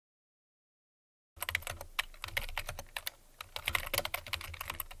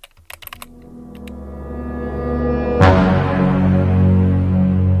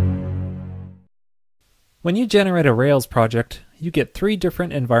When you generate a Rails project, you get 3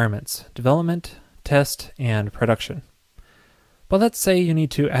 different environments: development, test, and production. But let's say you need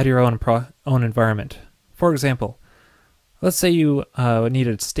to add your own environment. For example, let's say you need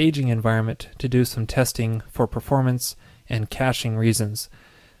a staging environment to do some testing for performance and caching reasons.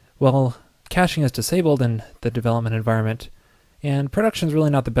 Well, caching is disabled in the development environment, and production is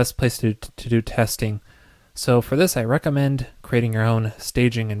really not the best place to do testing. So for this, I recommend creating your own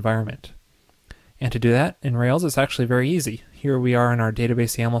staging environment. And to do that in Rails, it's actually very easy. Here we are in our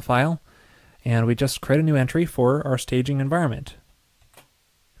database YAML file, and we just create a new entry for our staging environment.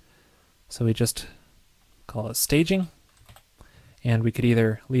 So we just call it staging, and we could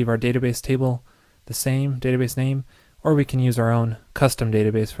either leave our database table the same, database name, or we can use our own custom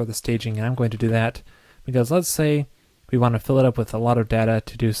database for the staging, and I'm going to do that because let's say we want to fill it up with a lot of data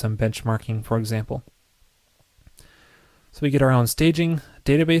to do some benchmarking, for example. So we get our own staging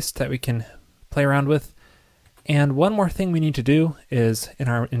database that we can play around with. And one more thing we need to do is in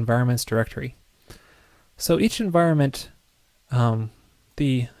our environments directory. So each environment,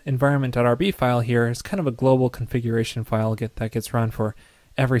 the environment.rb file here is kind of a global configuration file that gets run for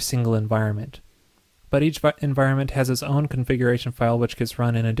every single environment. But each environment has its own configuration file which gets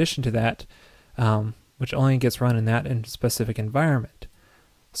run in addition to that, which only gets run in that specific environment.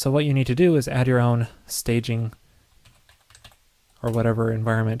 So what you need to do is add your own staging or whatever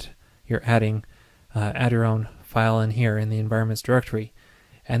environment you're adding, add your own file in here in the environments directory.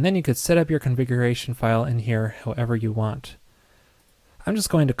 And then you could set up your configuration file in here however you want. I'm just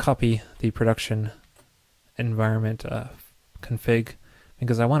going to copy the production environment config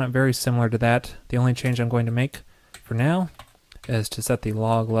because I want it very similar to that. The only change I'm going to make for now is to set the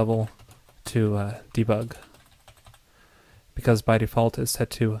log level to debug, because by default it's set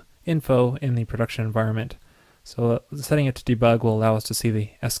to info in the production environment. So setting it to debug will allow us to see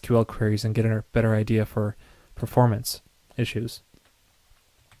the SQL queries and get a better idea for performance issues.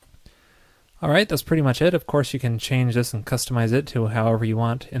 Alright, that's pretty much it. Of course you can change this and customize it to however you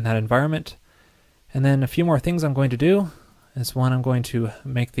want in that environment. And then a few more things I'm going to do is one, I'm going to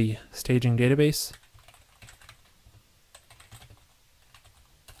make the staging database.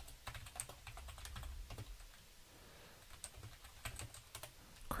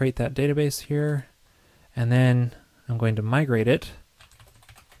 Create that database here. And then I'm going to migrate it.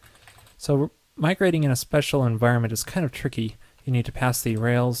 So migrating in a special environment is kind of tricky. You need to pass the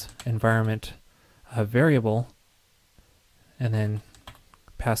Rails environment variable and then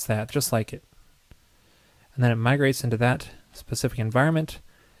pass that just like it. And then it migrates into that specific environment.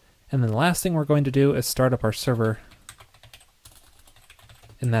 And then the last thing we're going to do is start up our server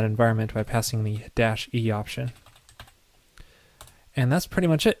in that environment by passing the -e option. And that's pretty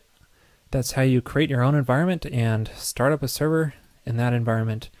much it. That's how you create your own environment and start up a server in that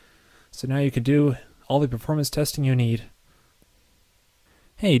environment. So now you can do all the performance testing you need.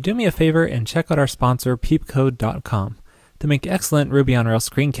 Hey, do me a favor and check out our sponsor, peepcode.com. They make excellent Ruby on Rails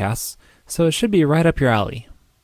screencasts, so it should be right up your alley.